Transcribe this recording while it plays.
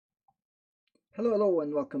Hello,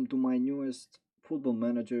 and welcome to my newest Football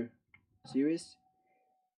Manager series.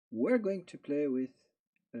 We're going to play with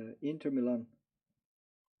Inter Milan,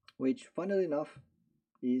 which, funnily enough,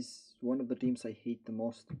 is one of the teams I hate the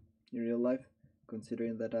most in real life,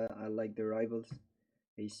 considering that I like their rivals,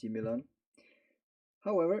 AC Milan.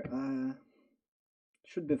 However,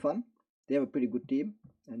 should be fun. They have a pretty good team,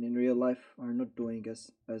 and in real life are not doing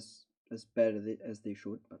as bad as they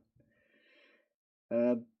should. But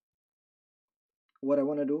uh, what I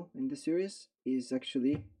want to do in this series is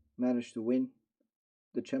actually manage to win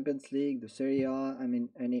the Champions League, the Serie A. I mean,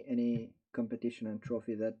 any competition and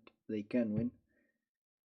trophy that they can win,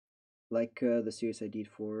 like the series I did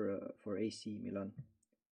for AC Milan.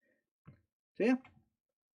 So yeah,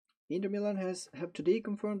 Inter Milan have today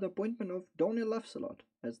confirmed the appointment of Donny Laughsalot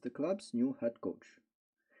as the club's new head coach.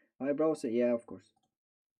 Eyebrows say, yeah, of course.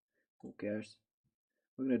 Who cares?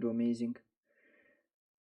 We're gonna do amazing.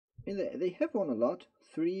 They have won a lot.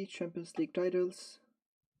 3 Champions League titles.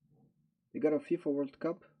 They got a FIFA World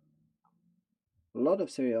Cup. A lot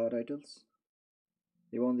of Serie A titles.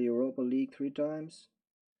 They won the Europa League 3 times.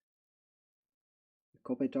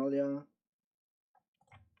 Coppa Italia.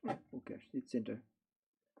 Who cares? It's Inter.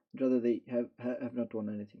 Rather they have not won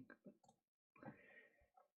anything.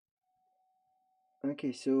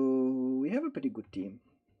 Okay, so we have a pretty good team.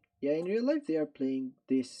 Yeah, in real life they are playing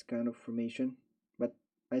this kind of formation, but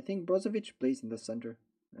I think Brozovic plays in the center.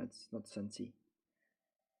 That's not Sensi.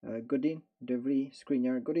 Godin, Devry,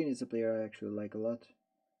 Skriniar. Godin is a player I actually like a lot.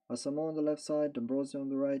 Asamo on the left side, D'Ambrosio on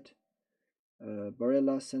the right,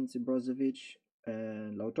 Barella, Sensi, Brozovic,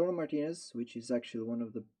 and Lautaro Martinez, which is actually one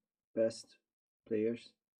of the best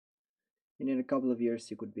players. And in a couple of years,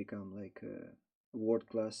 he could become like a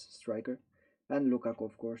world-class striker. And Lukaku,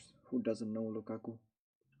 of course. Who doesn't know Lukaku?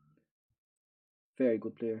 Very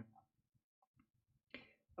good player.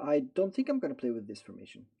 I don't think I'm gonna play with this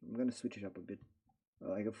formation. I'm gonna switch it up a bit,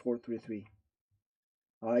 like a 4-3-3.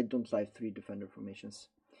 I don't like 3 defender formations.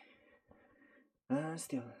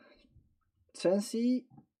 Still, Sensi.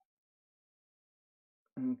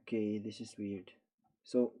 Okay, this is weird.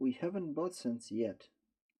 So we haven't bought Sensi yet.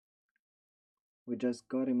 We just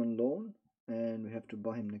got him on loan, and we have to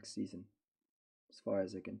buy him next season, as far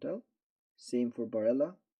as I can tell. Same for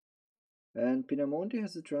Barella. And Pinamonti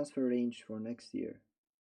has a transfer range for next year.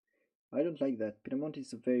 I don't like that. Pinamonti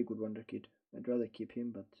is a very good wonder kid. I'd rather keep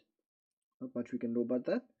him, but not much we can do about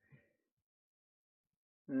that.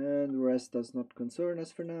 And the rest does not concern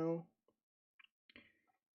us for now.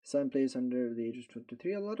 Sign players under the age of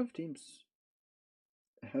 23. A lot of teams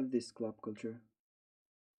have this club culture.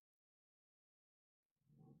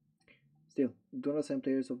 Still, do not sign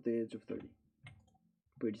players of the age of 30.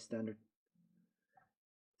 Pretty standard.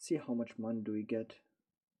 Let's see how much money do we get.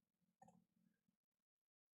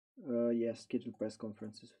 Yeah, schedule press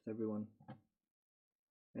conferences with everyone.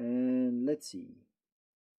 And let's see.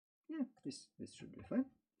 Yeah, this should be fine.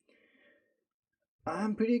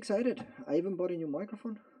 I'm pretty excited. I even bought a new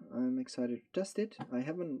microphone. I'm excited to test it. I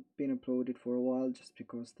haven't been uploaded for a while just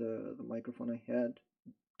because the microphone I had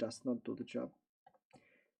does not do the job.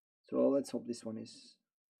 So let's hope this one is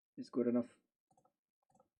good enough.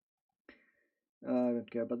 I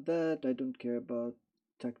don't care about that. I don't care about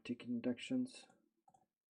tactic inductions.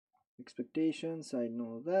 Expectations, I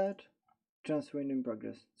know that. Transfer in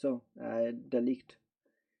progress. So I delete.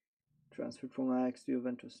 Transferred from Ajax to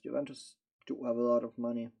Juventus. Juventus do have a lot of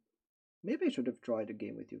money. Maybe I should have tried a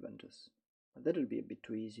game with Juventus. But that would be a bit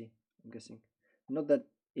too easy, I'm guessing. Not that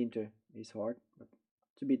Inter is hard, but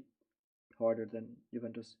it's a bit harder than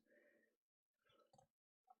Juventus.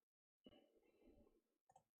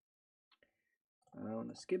 I want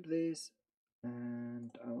to skip this,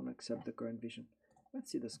 and I want to accept the current vision.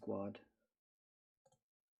 Let's see the squad.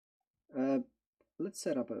 Let's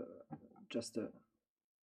set up just a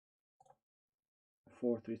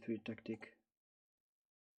 4-3-3 tactic.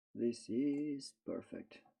 This is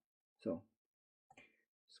perfect. So,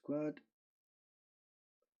 squad,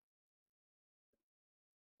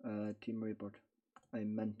 team report. I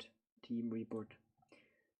meant team report.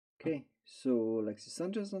 Okay, so Alexis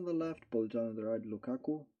Sanchez on the left, Politano on the right,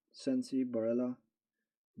 Lukaku, Sensi, Barella,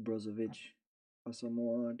 Brozovic,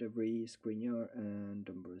 Asamoah, Devry, Skriniar, and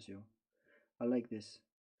D'Ambrosio. I like this.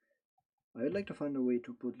 I would like to find a way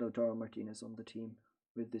to put Lautaro Martinez on the team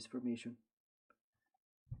with this formation.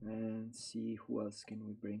 And see who else can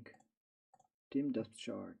we bring. Team depth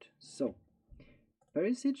chart. So,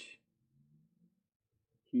 Perisic,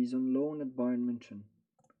 he's on loan at Bayern München.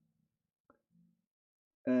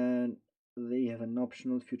 And they have an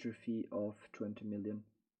optional future fee of 20 million.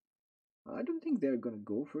 I don't think they're gonna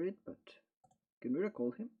go for it, but can we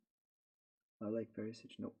recall him? I like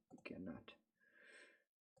Perisic. No, we cannot.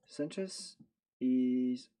 Sanchez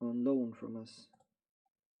is on loan from us.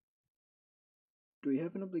 Do we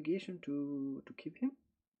have an obligation to keep him?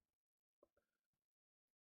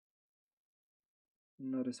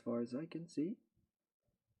 Not as far as I can see.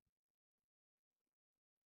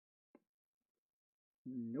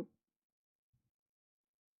 Nope.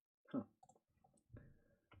 Huh.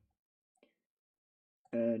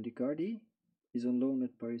 And Icardi is on loan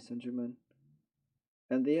at Paris Saint-Germain.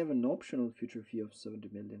 And they have an optional future fee of 70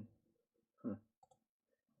 million. Huh.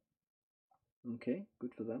 Okay,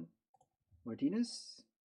 good for them. Martinez?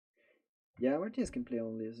 Yeah, Martinez can play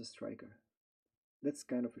only as a striker. That's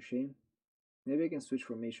kind of a shame. Maybe I can switch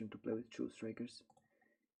formation to play with two strikers.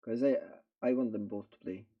 Because I want them both to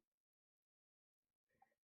play.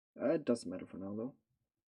 It doesn't matter for now though.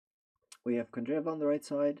 We have Candreva on the right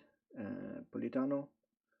side, Politano,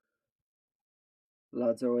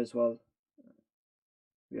 Lazaro as well.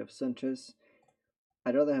 We have Sanchez.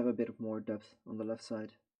 I'd rather have a bit of more depth on the left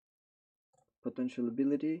side. Potential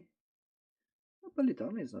ability.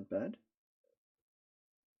 Politano is not bad.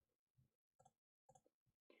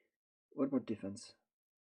 What about defense?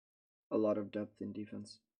 A lot of depth in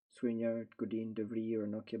defense. Skriniar, Godin, De Vries, or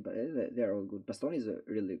Nokia, but they're all good. Bastoni is a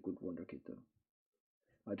really good wonderkid though.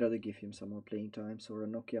 I'd rather give him some more playing time, so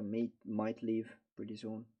Ranocchia might leave pretty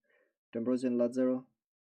soon. D'Ambrosio and Lazaro.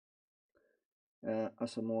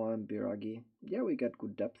 Asamoah and Biragi. Yeah, we got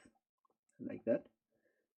good depth. I like that.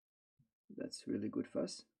 That's really good for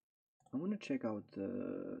us. I want to check out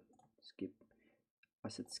the skip. I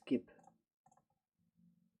said skip.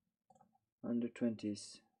 Under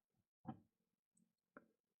 20s.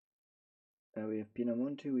 We have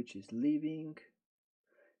Pinamonti, which is leaving.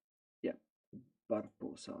 Yeah,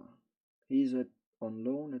 Barbosa. He's on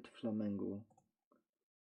loan at Flamengo.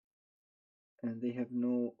 And they have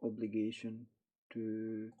no obligation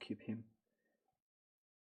to keep him.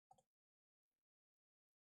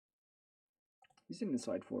 He's an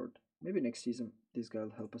inside forward. Maybe next season this guy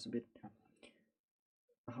will help us a bit.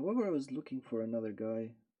 However, I was looking for another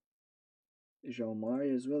guy. João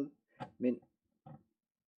Mario as well. I mean,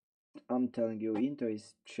 I'm telling you, Inter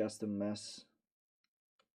is just a mess.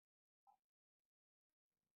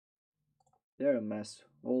 They're a mess.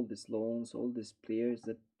 All these loans, all these players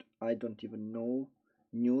that I don't even knew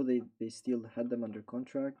they still had them under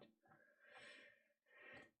contract.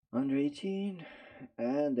 Under 18,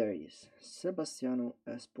 and there he is, Sebastiano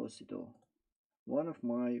Esposito, one of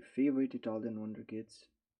my favorite Italian wonder kids.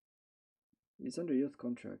 He's under youth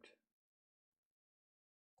contract.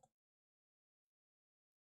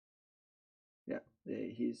 Yeah,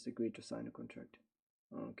 he's agreed to sign a contract.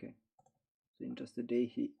 Okay, so in just a day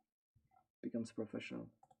he becomes professional.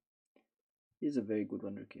 He's a very good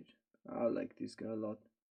wonder kid. I like this guy a lot.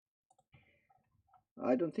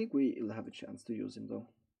 I don't think we'll have a chance to use him though.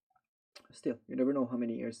 Still, you never know how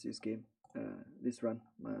many years this run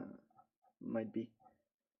might be.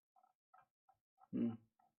 I'm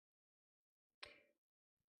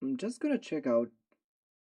just gonna check out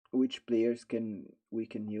which players we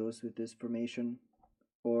can use with this formation,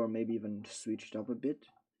 or maybe even switch it up a bit.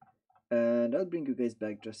 And I'll bring you guys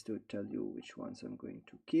back just to tell you which ones I'm going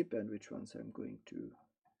to keep and which ones I'm going to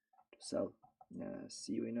sell.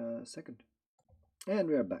 See you in a second. And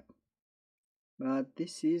we are back. But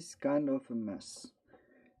this is kind of a mess.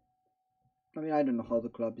 I mean, I don't know how the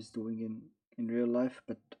club is doing in real life,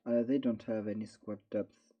 but they don't have any squad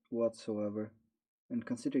depth whatsoever. And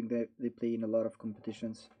considering they play in a lot of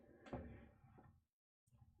competitions, I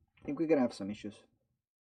think we're gonna have some issues.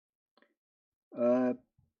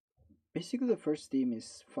 Basically, the first team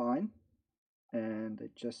is fine, and I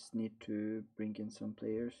just need to bring in some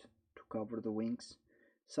players to cover the wings.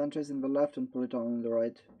 Sanchez in the left and Politano on the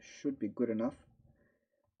right should be good enough.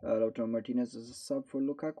 Lautaro Martinez as a sub for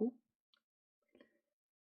Lukaku.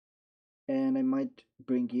 And I might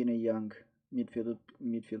bring in a young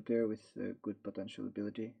midfield player with good potential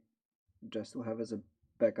ability, just to have as a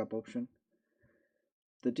backup option.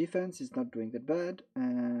 The defense is not doing that bad,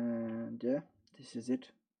 and yeah, this is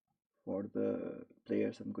it for the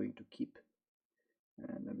players I'm going to keep.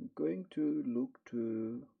 And I'm going to look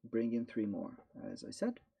to bring in 3 more, as I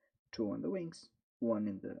said, 2 on the wings, 1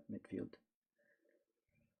 in the midfield.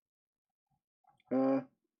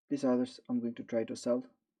 These others I'm going to try to sell.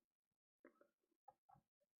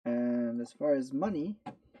 And as far as money,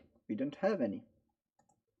 we don't have any.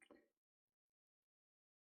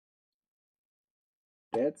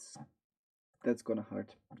 That's gonna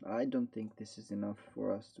hurt. I don't think this is enough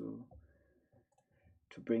for us to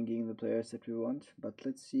bring in the players that we want, but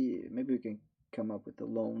let's see, maybe we can come up with a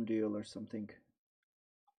loan deal or something.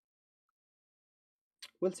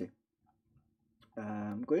 we'll see.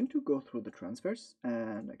 I'm going to go through the transfers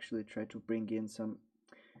and actually try to bring in some.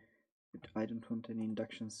 I don't want any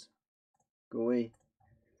inductions. Go away.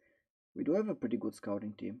 We do have a pretty good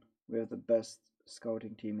scouting team. We have the best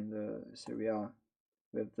scouting team in the Serie A.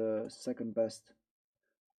 We have the second best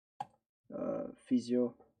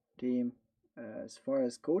physio team. As far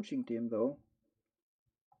as coaching team though,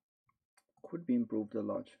 could be improved a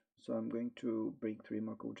lot. So I'm going to bring 3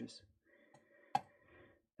 more coaches.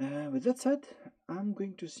 With that said, I'm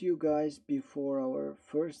going to see you guys before our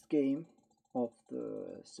first game of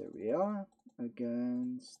the Serie A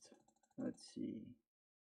against, let's see,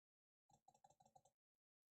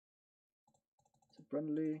 it's a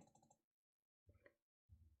friendly,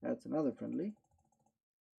 that's another friendly,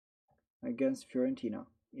 against Fiorentina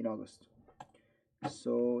in August.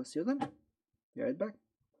 So see you then, be right back.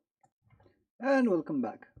 And welcome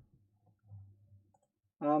back.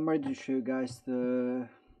 I'm ready to show you guys the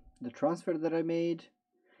transfer that I made.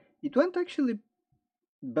 It went actually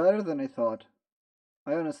better than I thought.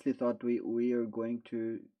 I honestly thought we are going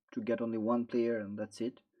to get only one player and that's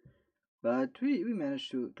it. But we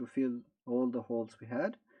managed to fill all the holes we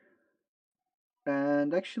had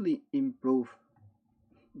and actually improve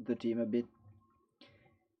the team a bit.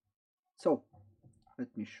 So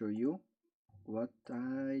let me show you what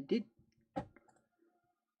I did.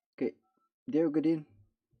 Okay, Diego Godin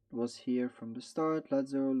was here from the start.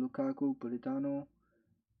 Lazaro, Lukaku, Politano.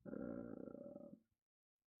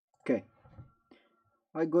 Okay,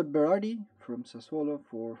 I got Berardi from Sassuolo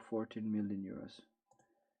for 14 million euros.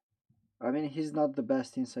 I mean, he's not the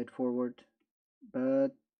best inside forward,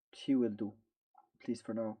 but he will do, at least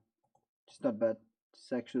for now. It's not bad.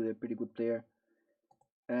 He's actually a pretty good player,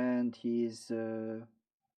 and he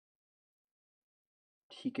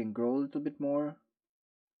can grow a little bit more.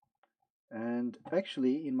 And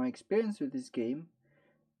actually, in my experience with this game,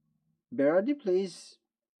 Berardi plays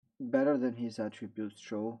better than his attributes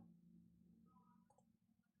show.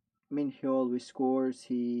 I mean, he always scores.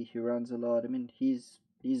 He runs a lot. I mean, he's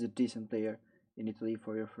a decent player in Italy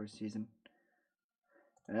for your first season.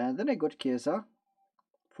 And then I got Chiesa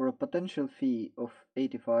for a potential fee of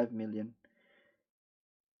 85 million.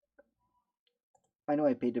 I know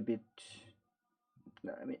I paid a bit.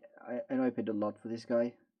 I mean, I know I paid a lot for this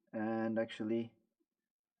guy, and actually,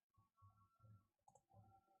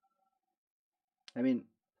 I mean,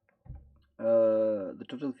 the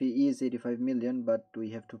total fee is 85 million, but we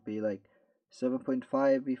have to pay like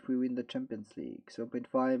 7.5 if we win the Champions League,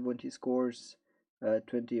 7.5 when he scores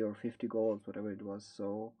 20 or 50 goals, whatever it was.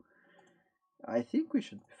 So I think we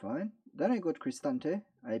should be fine. Then I got Cristante.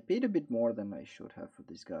 I paid a bit more than I should have for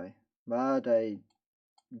this guy, but I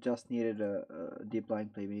just needed a deep line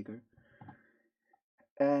playmaker,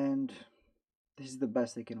 and this is the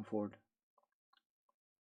best I can afford.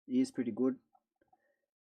 He is pretty good.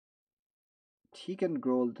 He can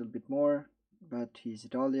grow a little bit more, but he's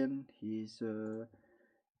Italian. He's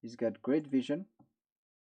got great vision,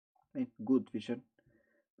 and good vision,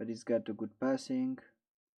 but he's got a good passing.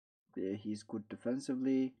 He's good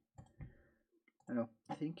defensively.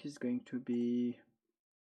 I think he's going to be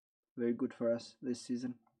very good for us this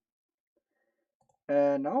season.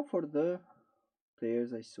 And now for the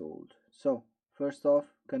players I sold. So first off,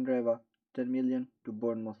 Kandreva, 10 million to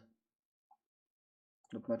Bournemouth.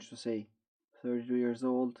 Not much to say. 32 years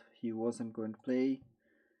old. He wasn't going to play.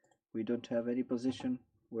 We don't have any position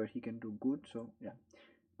where he can do good. So yeah,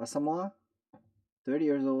 Asamoah, 30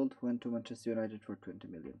 years old, went to Manchester United for 20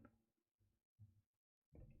 million.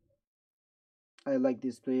 I like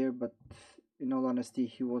this player, but in all honesty,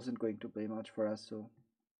 he wasn't going to play much for us. So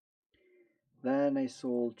then I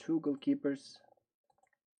sold 2 goalkeepers,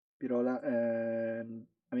 Pirola and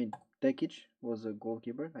Tekic was a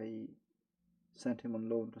goalkeeper. I sent him on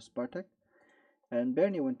loan to Spartak, and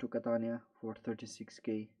Bernie went to Catania for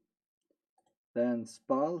 36k. Then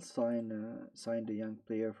Spal signed a young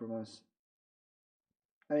player from us.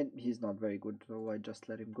 I mean, he's not very good, so I just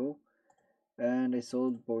let him go. And I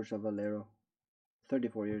sold Borja Valero,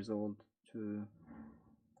 34 years old, to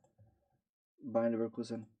Bayern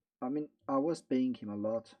Leverkusen. I mean, I was paying him a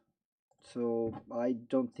lot, so I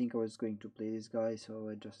don't think I was going to play this guy, so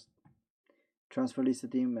I just transfer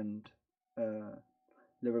listed him and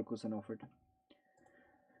Leverkusen offered.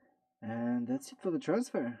 And that's it for the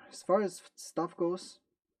transfer. As far as stuff goes,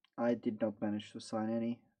 I did not manage to sign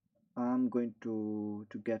any. I'm going to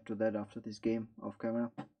get to that after this game off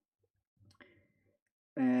camera.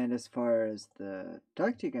 And as far as the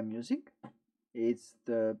tactic I'm using, it's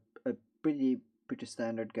a pretty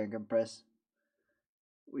standard Gangnam press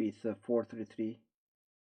with a 4-3-3.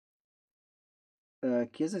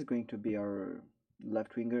 Chiesa is going to be our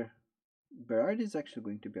left winger. Berardi is actually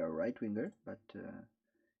going to be our right winger, but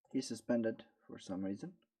he's suspended for some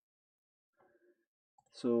reason.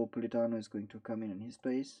 So Politano is going to come in his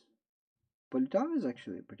place. Politano is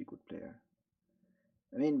actually a pretty good player.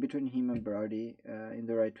 I mean, between him and Berardi in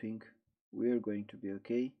the right wing, we are going to be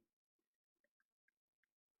okay.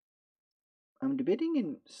 I'm debating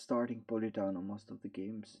in starting Politano most of the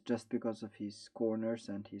games just because of his corners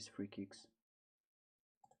and his free kicks.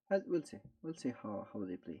 We'll see. We'll see how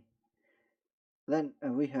they play. Then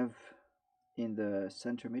we have in the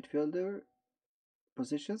center midfielder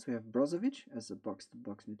positions, we have Brozovic as a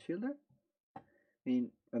box-to-box midfielder. I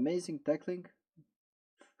mean, amazing tackling,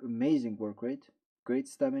 amazing work rate, great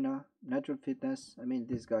stamina, natural fitness. I mean,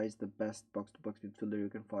 this guy is the best box-to-box midfielder you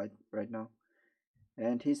can find right now,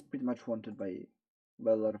 and he's pretty much wanted by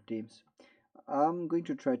a lot of teams. I'm going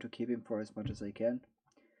to try to keep him for as much as I can,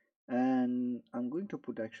 and I'm going to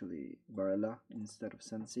put actually Barella instead of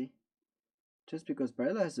Sensi, just because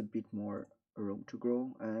Barella has a bit more room to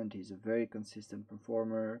grow, and he's a very consistent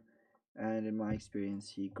performer, and in my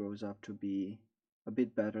experience he grows up to be a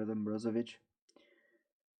bit better than Brozovic.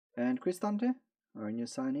 And Cristante, our new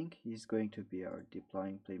signing, he's going to be our deep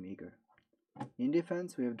lying playmaker. In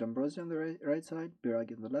defense, we have D'Ambrosio on the right side,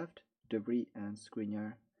 Birag on the left, Debris and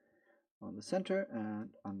Skriniar on the center, and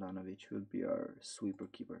Andanovic will be our sweeper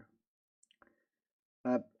keeper.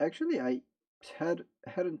 Actually, I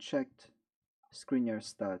hadn't checked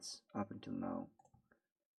Skriniar's stats up until now.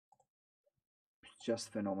 It's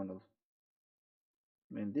just phenomenal.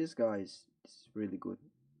 I mean, this guy is really good.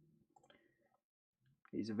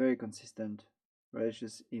 He's very consistent,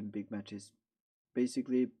 relishes in big matches.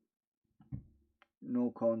 Basically,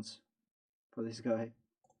 no cons for this guy.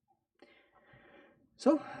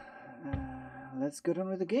 So, let's get on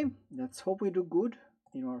with the game. Let's hope we do good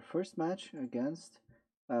in our first match against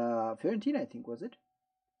Fiorentina, I think, was it?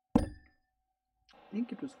 I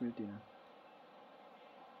think it was Fiorentina.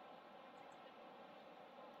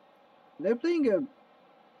 They're playing a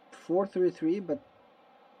 4-3-3, but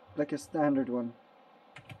like a standard one.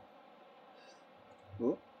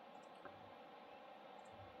 Oh.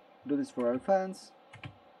 Do this for our fans.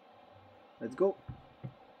 Let's go.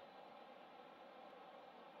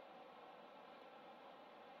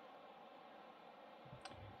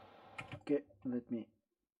 Okay,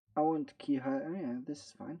 I want key high. Oh yeah, this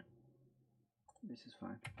is fine. This is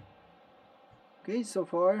fine. Okay, so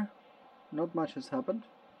far, not much has happened.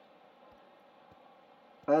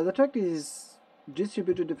 The tactic is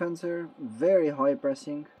distributed defender, very high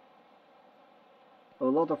pressing, a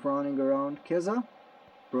lot of running around. Keza,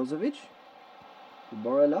 Brozovic,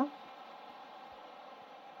 Barella,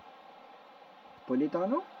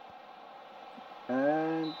 Politano,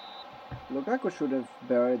 and Lukaku should have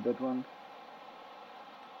buried that one.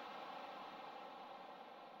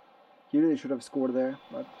 He really should have scored there,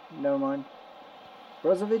 but never mind.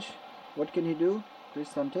 Brozovic, what can he do?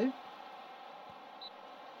 Cristante.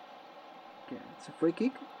 Okay, it's a free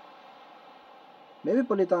kick. Maybe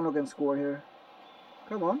Politano can score here.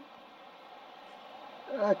 Come on.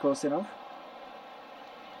 Close enough.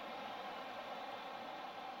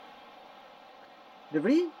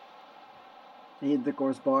 Debris. He hit the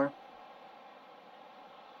crossbar.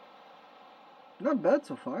 Not bad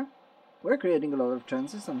so far. We're creating a lot of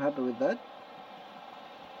chances. I'm happy with that.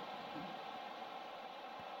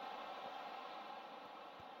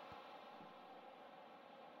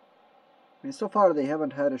 I mean, so far they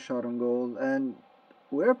haven't had a shot on goal, and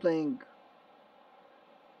we're playing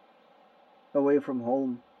away from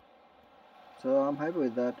home, so I'm happy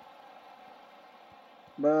with that.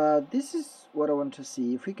 But this is what I want to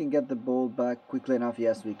see. If we can get the ball back quickly enough,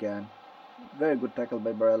 yes we can. Very good tackle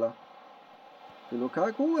by Barella. To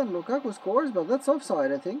Lukaku, and Lukaku scores, but that's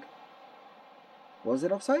offside, I think. Was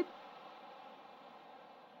it offside?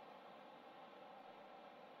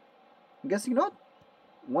 I'm guessing not.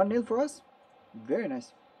 1-0 for us. Very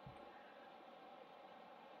nice.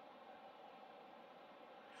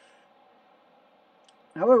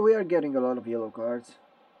 However, we are getting a lot of yellow cards.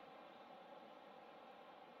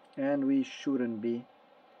 And we shouldn't be.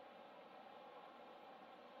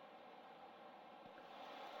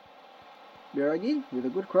 Biragi with a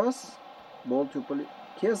good cross. Ball to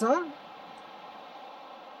Chiesa.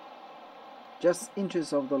 Just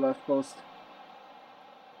inches of the left post.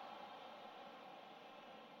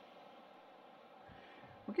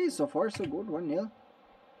 Okay, so far so good. 1-0.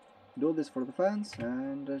 Do this for the fans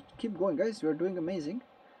and keep going, guys. We're doing amazing.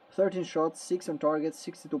 13 shots, 6 on target,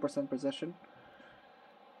 62% possession.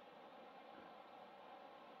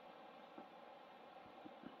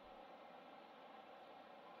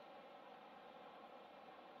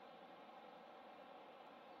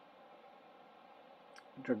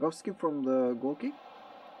 Dragovski from the goal kick.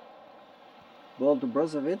 Ball to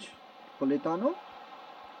Brozovic. Politano.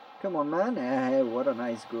 Come on, man. What a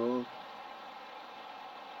nice goal.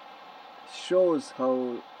 Shows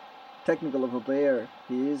how technical of a player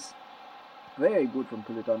he is. Very good from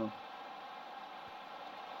Politano.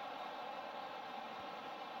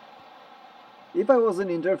 If I was an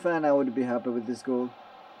Inter fan, I would be happy with this goal.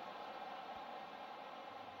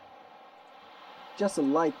 Just a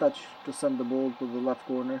light touch to send the ball to the left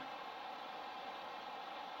corner.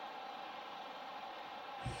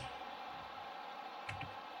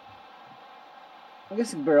 I'm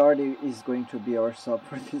guessing Berardi is going to be our sub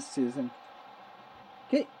for this season.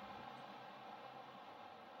 Okay.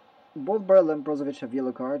 Both Barel and Brozovic have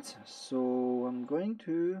yellow cards, so I'm going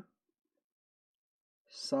to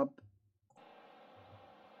sub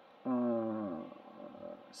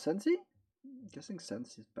Sensi? I'm guessing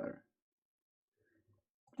Sensi is better.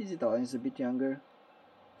 He's Italian, he's a bit younger.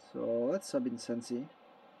 So let's sub in Sensi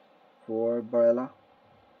for Barella.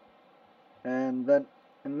 And then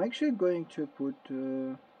I'm actually going to put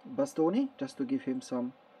Bastoni just to give him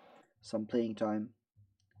some playing time.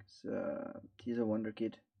 He's a wonder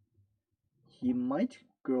kid. He might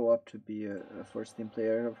grow up to be a first team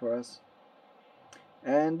player for us.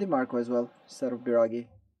 And DiMarco as well, instead of Biraghi.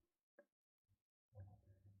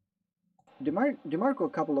 DiMarco, a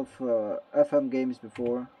couple of FM games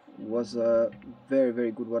before, was a very,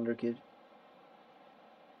 very good wonder kid.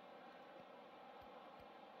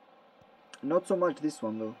 Not so much this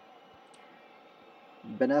one though.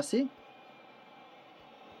 Benassi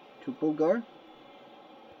to Bulgar.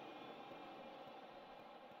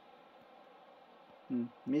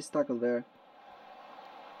 Missed tackle there.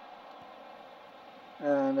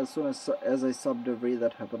 And as soon as I subbed Devry,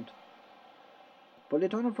 that happened.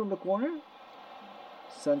 Politano from the corner.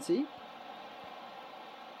 Sensi.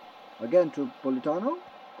 Again to Politano.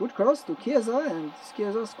 Good cross to Chiesa, and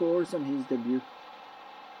Chiesa scores on his debut.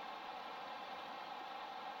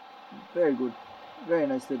 Very good. Very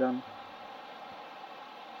nicely done.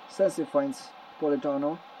 Sensi finds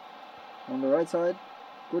Politano on the right side.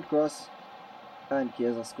 Good cross. And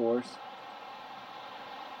Chiesa scores.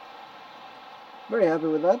 Very happy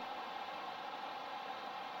with that.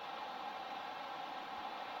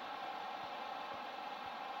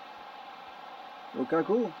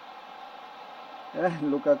 Lukaku.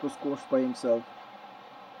 And Lukaku scores by himself.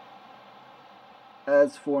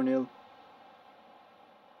 Adds 4-0.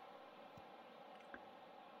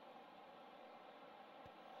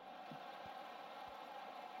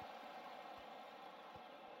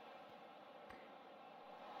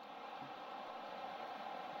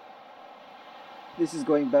 This is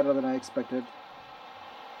going better than I expected.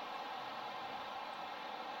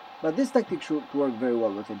 But this tactic should work very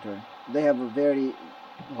well with Inter. They have a very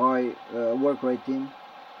high work rate team.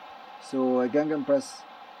 So a Gangan press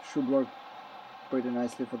should work pretty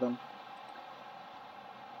nicely for them.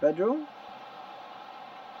 Pedro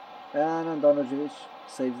and Andanovic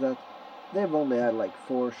saves that. They've only had like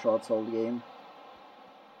 4 shots all game.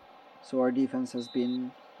 So our defense has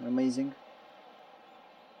been amazing.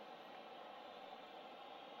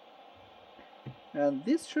 And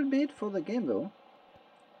this should be it for the game though.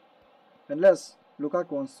 Unless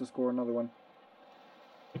Lukaku wants to score another one.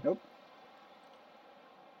 Nope.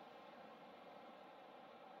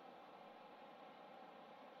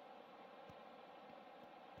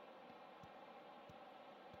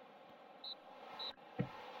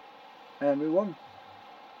 And we won.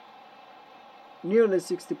 Nearly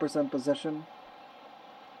 60% possession.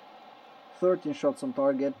 13 shots on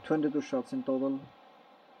target, 22 shots in total.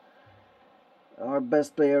 Our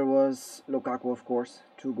best player was Lukaku, of course,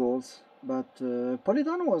 2 goals. But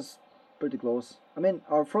Politano was pretty close. I mean,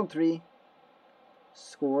 our front 3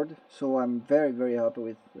 scored, so I'm very, very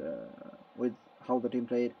happy with how the team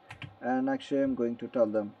played. And actually, I'm going to tell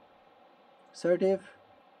them, Sertif,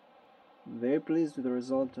 very pleased with the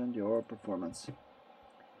result and your performance.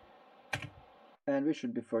 And we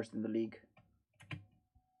should be first in the league.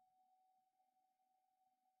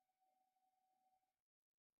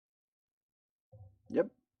 Yep,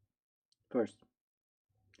 first.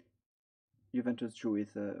 Juventus drew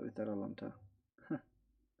with Atalanta.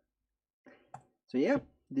 So yeah,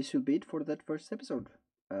 this will be it for that first episode.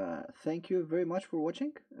 Thank you very much for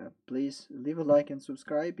watching. Please leave a like and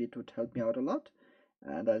subscribe. It would help me out a lot.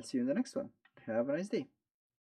 And I'll see you in the next one. Have a nice day.